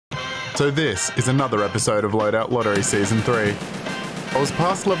So this is another episode of Loadout Lottery Season 3. I was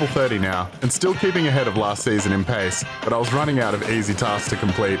past level 30 now, and still keeping ahead of last season in pace, but I was running out of easy tasks to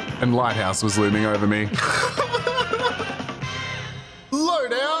complete, and Lighthouse was looming over me.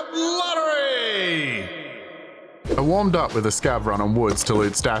 Loadout Lottery! I warmed up with a scav run on woods to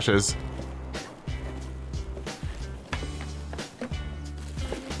loot stashes.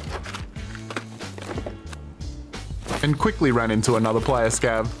 And quickly ran into another player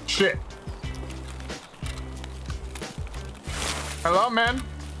scav. Shit. Hello, man.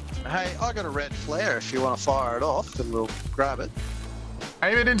 Hey, I got a red flare if you want to fire it off and we'll grab it.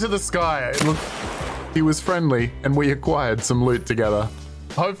 Aim it into the sky. He was friendly and we acquired some loot together.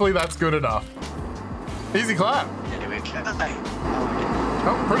 Hopefully that's good enough. Easy clap. Here we go.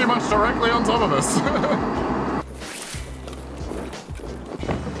 Oh, pretty much directly on top of us.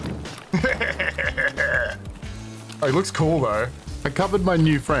 Oh, he looks cool though. I covered my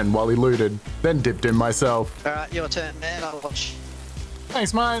new friend while he looted, then dipped in myself. Alright, your turn, man. I'll watch.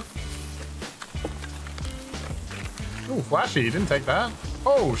 Thanks, mate. Ooh, flashy. You didn't take that.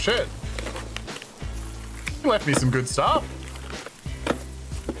 Oh, shit. You left me some good stuff.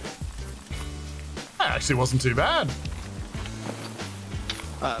 That actually wasn't too bad.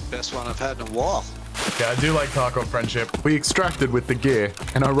 Best one I've had in a while. Yeah, I do like Tarkov friendship. We extracted with the gear,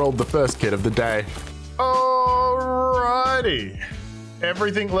 and I rolled the first kit of the day. Alrighty.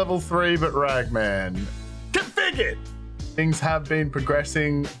 Everything level 3 but Ragman. Configured! Things have been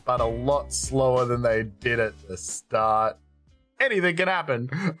progressing, but a lot slower than they did at the start. Anything can happen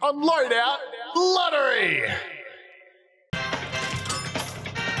on Loadout Lottery!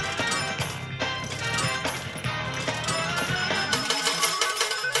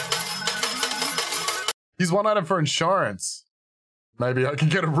 Use one item for insurance. Maybe I can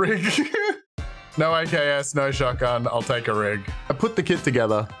get a rig. No AKS, no shotgun, I'll take a rig. I put the kit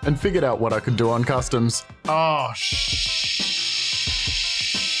together and figured out what I could do on customs. Oh, shit.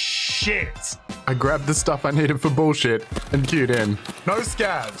 I grabbed the stuff I needed for bullshit and queued in. No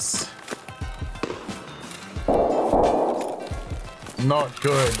scavs. Not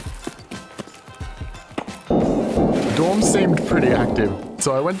good. Dorm seemed pretty active,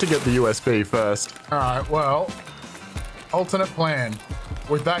 so I went to get the USB first. All right, well, alternate plan.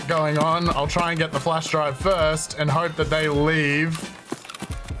 With that going on, I'll try and get the flash drive first and hope that they leave.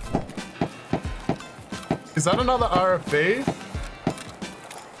 Is that another RFB?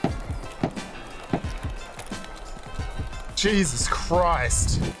 Jesus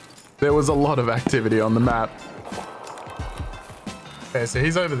Christ. There was a lot of activity on the map. Okay, so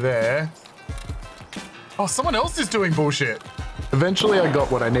he's over there. Oh, someone else is doing bullshit. Eventually I got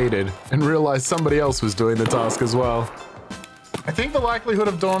what I needed and realized somebody else was doing the task as well. I think the likelihood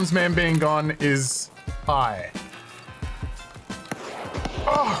of Dorm's man being gone is high.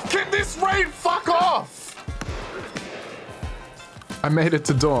 Oh, can this raid fuck off? I made it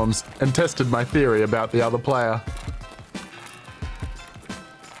to Dorm's and tested my theory about the other player.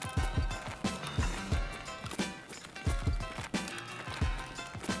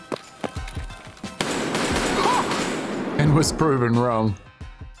 And was proven wrong.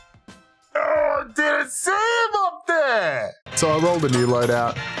 Oh, I didn't see him up there! So I rolled a new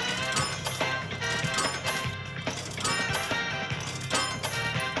loadout.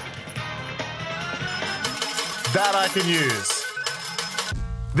 That I can use.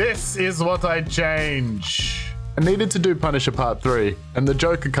 This is what I change. I needed to do Punisher Part 3, and the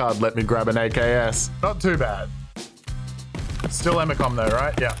Joker card let me grab an AKS. Not too bad. Still Emicom though,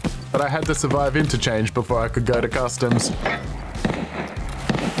 right? Yeah. But I had to survive interchange before I could go to customs.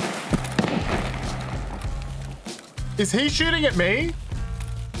 Is he shooting at me?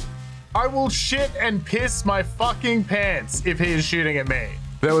 I will shit and piss my fucking pants if he is shooting at me.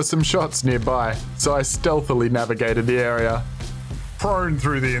 There were some shots nearby, so I stealthily navigated the area, prone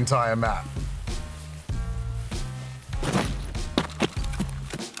through the entire map.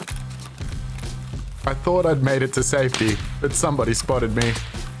 I thought I'd made it to safety, but somebody spotted me.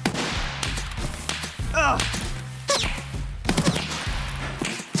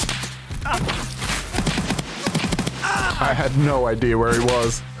 I had no idea where he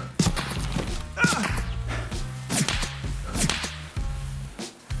was.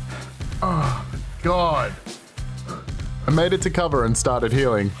 Oh, God. I made it to cover and started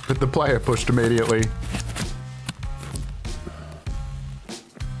healing, but the player pushed immediately.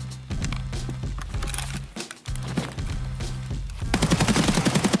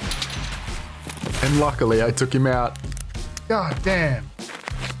 And luckily, I took him out. God damn.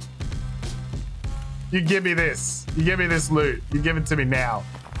 You give me this. You give me this loot. You give it to me now.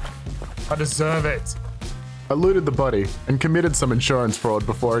 I deserve it. I looted the body and committed some insurance fraud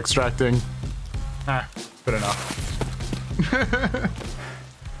before extracting. Good enough.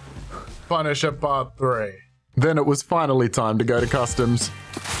 Punisher Part 3. Then it was finally time to go to customs.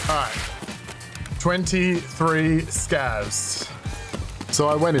 Alright. 23 scavs. So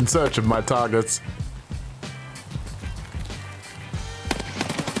I went in search of my targets.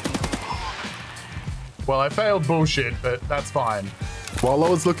 Well, I failed bullshit, but that's fine. While I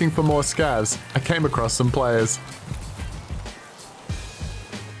was looking for more scavs, I came across some players.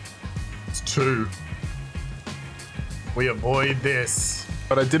 It's 2. We avoid this.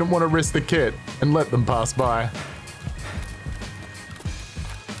 But I didn't want to risk the kit and let them pass by.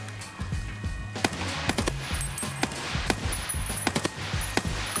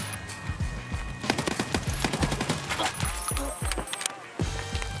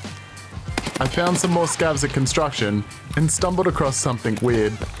 I found some more scavs at construction and stumbled across something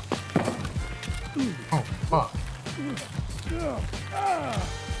weird. Oh, fuck.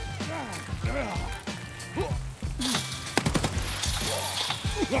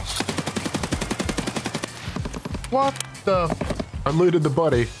 What the I looted the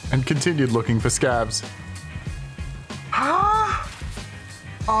body and continued looking for scavs. Huh?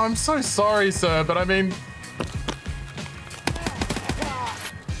 Oh, I'm so sorry, sir, but I mean...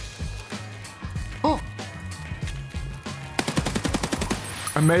 Oh!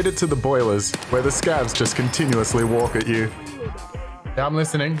 I made it to the boilers, where the scavs just continuously walk at you. Yeah, I'm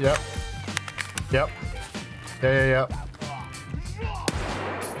listening, yep. Yep. Yeah.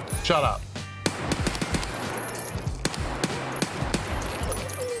 Shut up.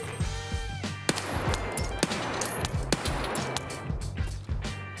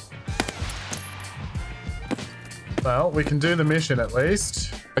 Well, we can do the mission at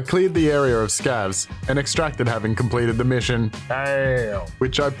least. I cleared the area of scavs and extracted having completed the mission. Damn.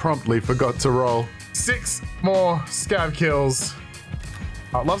 Which I promptly forgot to roll. 6 more scav kills.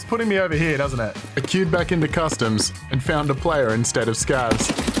 Oh, it loves putting me over here, doesn't it? I queued back into customs and found a player instead of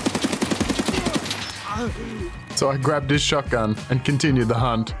scavs. So I grabbed his shotgun and continued the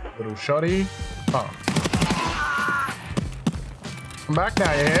hunt. Little shotty. Oh. I'm back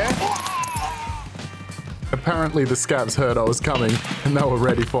now, you hear? Apparently the scavs heard I was coming and they were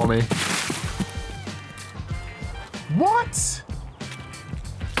ready for me. What?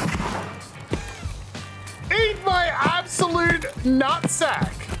 Eat my absolute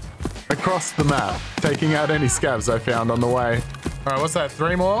nutsack! Across the map, taking out any scavs I found on the way. All right, what's that,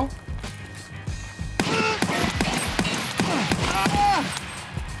 3 more?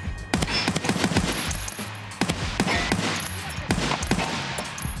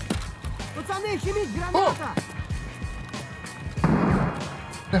 Oh.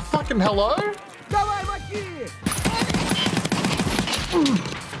 Yeah, fucking hello?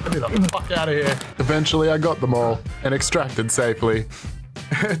 Get me the fuck out of here. Eventually I got them all and extracted safely.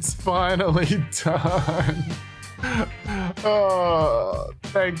 It's finally done. Oh,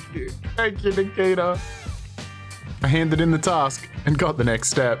 thank you. Thank you, Nikita. I handed in the task and got the next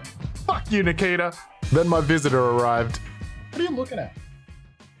step. Fuck you, Nikita. Then my visitor arrived. What are you looking at?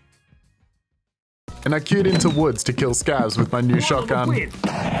 And I queued into woods to kill scavs with my new shotgun.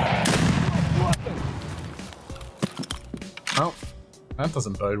 Oh, that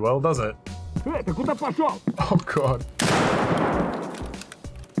doesn't bode well, does it? Oh god.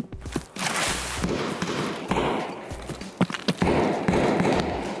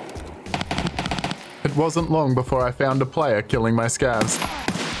 It wasn't long before I found a player killing my scavs.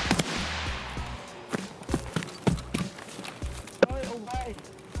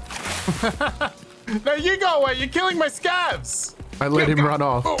 No, you go away! You're killing my scavs! I let him run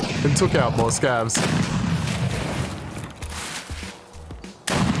off and took out more scavs.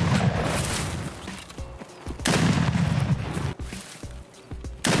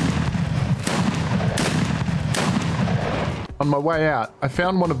 On my way out, I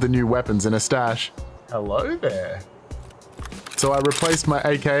found one of the new weapons in a stash. Hello there. So I replaced my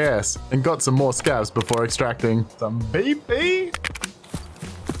AKS and got some more scavs before extracting some BP.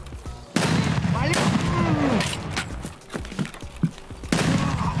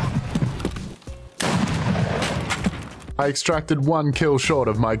 I extracted 1 kill short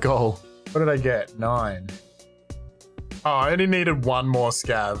of my goal. What did I get? 9. Oh, I only needed 1 more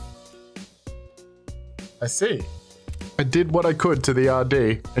scav. I see. I did what I could to the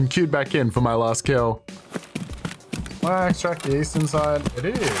RD and queued back in for my last kill. Will I extract the eastern side? It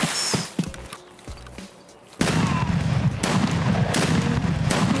is.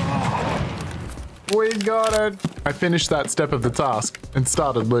 We got it. I finished that step of the task and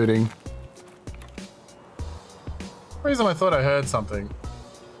started looting. For some reason I thought I heard something.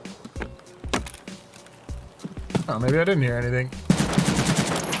 Oh, maybe I didn't hear anything.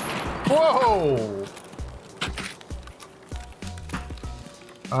 Whoa!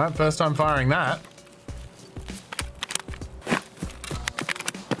 All right, first time firing that.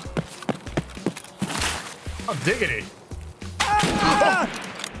 Oh, diggity. Oh!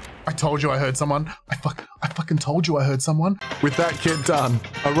 I told you I heard someone. I fucking told you I heard someone. With that kit done,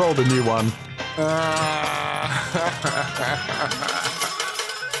 I rolled a new one.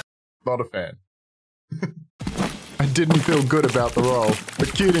 Not a fan. I didn't feel good about the roll,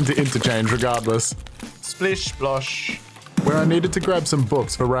 but queued into interchange regardless. Splish splosh. Where I needed to grab some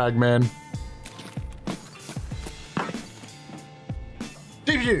books for Ragman.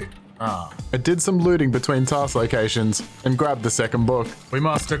 DPU! Ah. I did some looting between task locations and grabbed the second book. We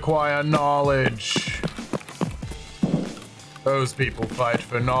must acquire knowledge. Those people fight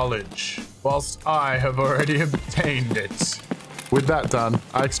for knowledge, whilst I have already obtained it. With that done,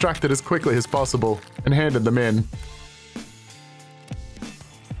 I extracted as quickly as possible and handed them in.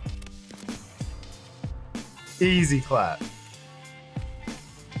 Easy clap.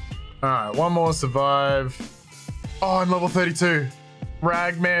 Alright, one more survive. Oh, I'm level 32.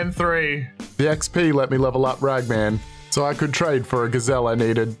 Ragman 3. The XP let me level up Ragman, so I could trade for a gazelle I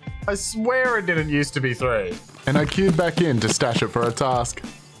needed. I swear it didn't used to be 3. And I queued back in to stash it for a task.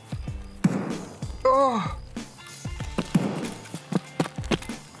 Oh.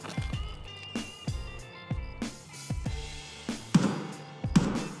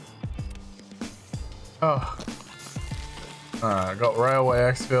 Oh. Alright, I got railway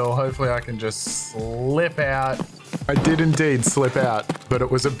exfil. Hopefully I can just slip out. I did indeed slip out, but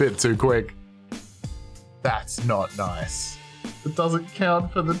it was a bit too quick. That's not nice. It doesn't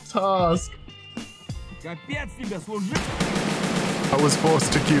count for the task. I was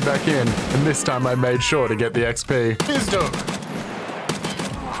forced to queue back in, and this time I made sure to get the XP.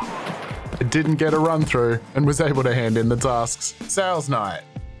 I didn't get a run through and was able to hand in the tasks. Sales night.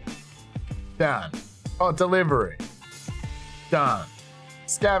 Done. Oh, delivery. Done.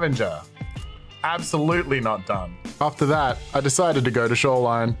 Scavenger. Absolutely not done. After that, I decided to go to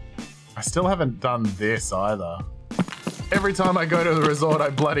Shoreline. I still haven't done this either. Every time I go to the resort, I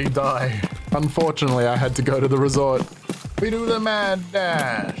bloody die. Unfortunately, I had to go to the resort. We do the mad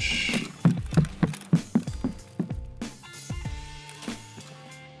dash.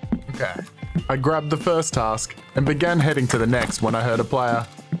 Okay. I grabbed the first task and began heading to the next when I heard a player.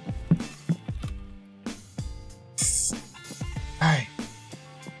 Hey.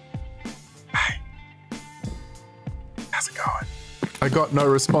 Hey. How's it going? I got no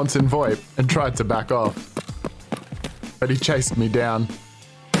response in VoIP and tried to back off. But he chased me down.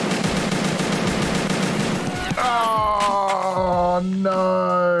 Oh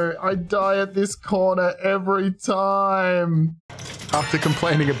no, I die at this corner every time. After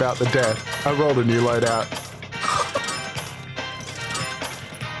complaining about the death, I rolled a new loadout.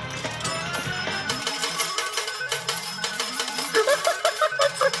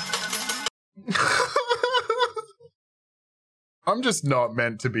 I'm just not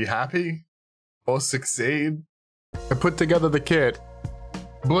meant to be happy or succeed. I put together the kit,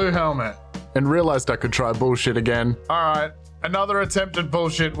 blue helmet, and realized I could try bullshit again. All right, another attempt at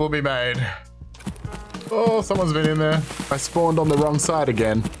bullshit will be made. Oh, someone's been in there. I spawned on the wrong side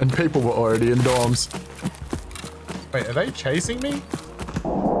again, and people were already in dorms. Wait, are they chasing me?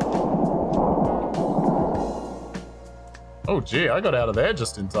 Oh gee, I got out of there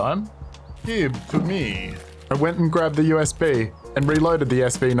just in time. Give to me. I went and grabbed the USB and reloaded the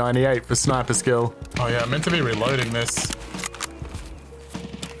SV98 for sniper skill. Oh yeah, I meant to be reloading this.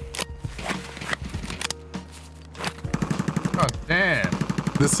 God damn.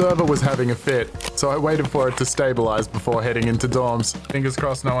 The server was having a fit, so I waited for it to stabilize before heading into dorms. Fingers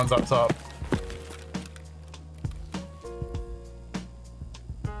crossed no one's up top.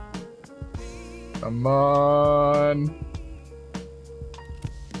 Come on.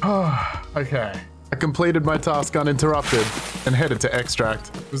 Oh, okay. I completed my task uninterrupted and headed to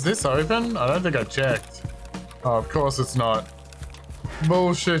extract. Was this open? I don't think I checked. Oh, of course it's not.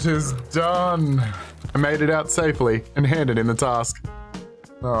 Bullshit is done. I made it out safely and handed in the task.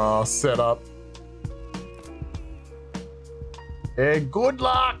 Oh, set up. Hey, good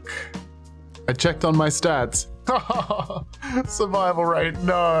luck. I checked on my stats. Survival rate,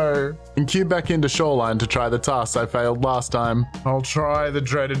 no. And queued back into Shoreline to try the tasks I failed last time. I'll try the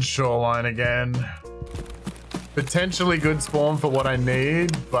dreaded Shoreline again. Potentially good spawn for what I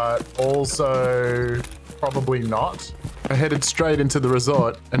need, but also probably not. I headed straight into the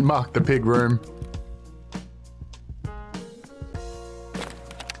resort and marked the pig room.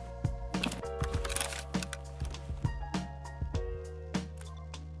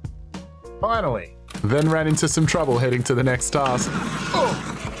 Finally, Then ran into some trouble heading to the next task.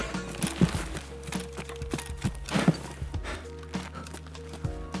 Oh!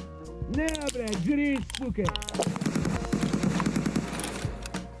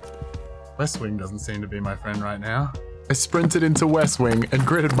 West Wing doesn't seem to be my friend right now. I sprinted into West Wing and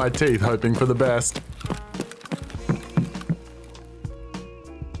gritted my teeth, hoping for the best.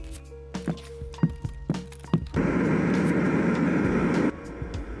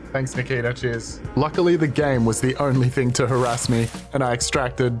 Thanks, Nikita. Cheers. Luckily, the game was the only thing to harass me, and I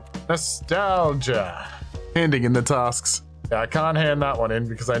extracted nostalgia, handing in the tasks. Yeah, I can't hand that one in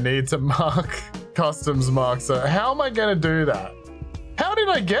because I need to mark customs marks. So how am I going to do that? How did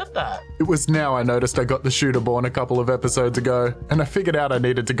I get that? It was now I noticed I got the shooter born a couple of episodes ago, and I figured out I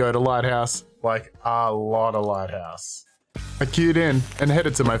needed to go to Lighthouse. Like a lot of Lighthouse. I queued in and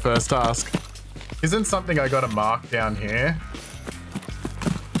headed to my first task. Isn't something I got to mark down here?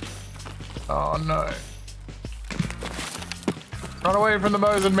 Oh no. Run away from the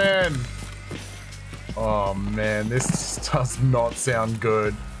Mosin man. Oh man, this does not sound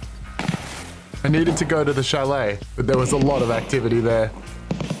good. I needed to go to the chalet, but there was a lot of activity there.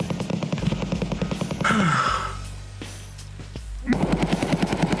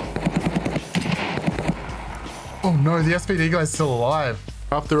 Oh no, the SPD guy's still alive.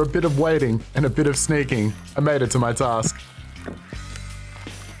 After a bit of waiting and a bit of sneaking, I made it to my task.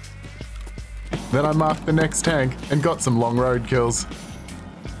 Then I marked the next tank and got some long road kills.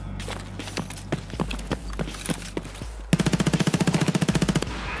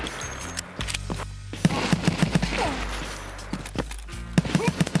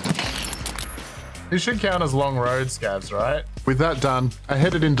 This should count as long road scavs, right? With that done, I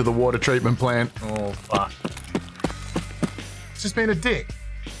headed into the water treatment plant. Oh, fuck. It's just been a dick.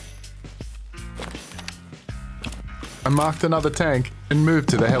 I marked another tank and moved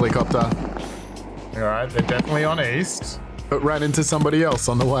to the helicopter. All right, they're definitely on east, but ran into somebody else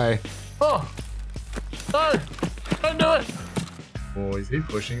on the way. Oh, no, don't do it. Oh, is he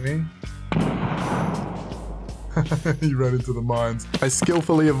pushing me? He ran into the mines. I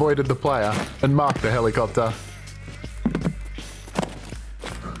skillfully avoided the player and marked the helicopter.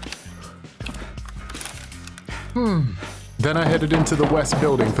 Then I headed into the west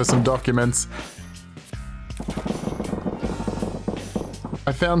building for some documents.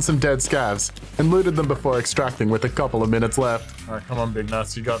 I found some dead scavs and looted them before extracting with a couple of minutes left. All right, come on, big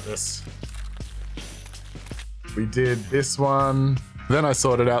nuts, you got this. We did this one. Then I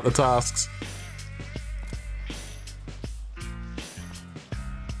sorted out the tasks.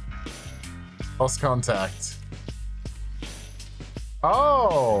 Lost contact.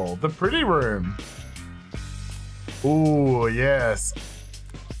 Oh, the pretty room. Ooh, yes.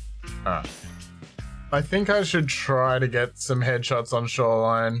 I think I should try to get some headshots on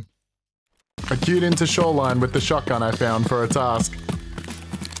Shoreline. I queued into Shoreline with the shotgun I found for a task.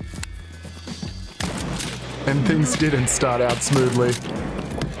 And things didn't start out smoothly.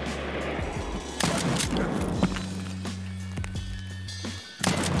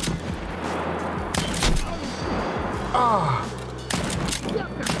 Ah!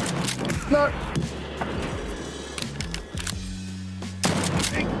 No!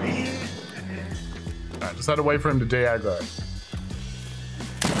 Alright, just had to wait for him to de-aggro.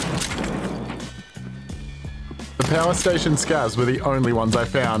 The power station scavs were the only ones I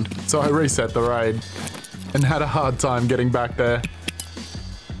found, so I reset the raid. And had a hard time getting back there.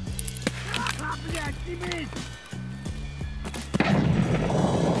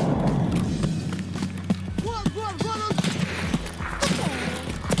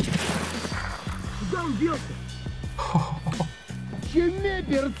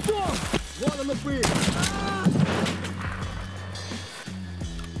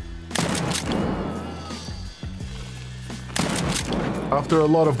 After a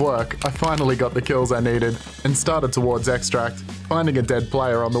lot of work, I finally got the kills I needed and started towards extract, finding a dead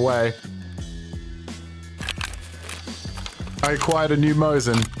player on the way. I acquired a new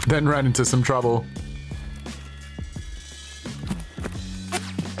Mosin, then ran into some trouble.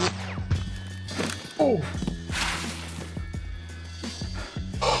 Oh!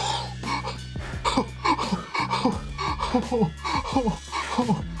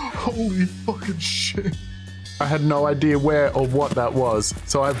 Holy fucking shit. I had no idea where or what that was,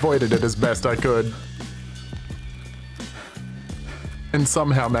 so I avoided it as best I could. And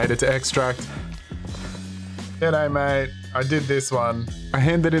somehow made it to extract. G'day mate, I did this one. I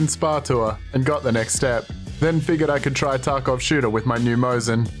handed in Spa Tour and got the next step. Then figured I could try Tarkov shooter with my new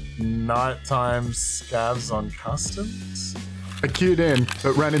Mosin. Nighttime scavs on customs? I queued in,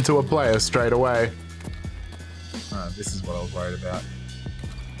 but ran into a player straight away. This is what I was worried about.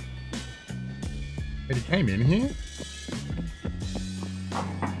 But he came in here?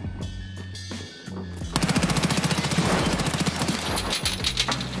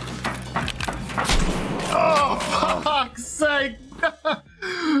 Oh, fuck's sake!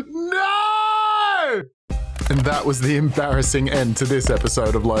 No! And that was the embarrassing end to this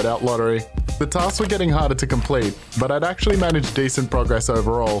episode of Loadout Lottery. The tasks were getting harder to complete, but I'd actually managed decent progress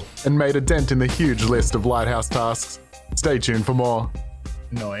overall and made a dent in the huge list of Lighthouse tasks. Stay tuned for more.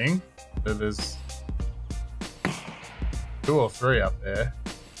 Annoying. So there's 2 or 3 up there.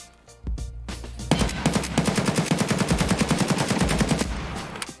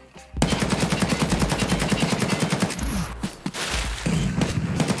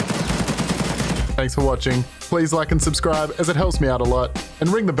 Thanks for watching. Please like and subscribe as it helps me out a lot, and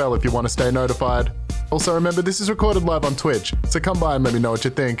ring the bell if you want to stay notified. Also remember, this is recorded live on Twitch, so come by and let me know what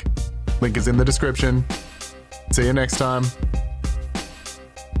you think. Link is in the description. See you next time.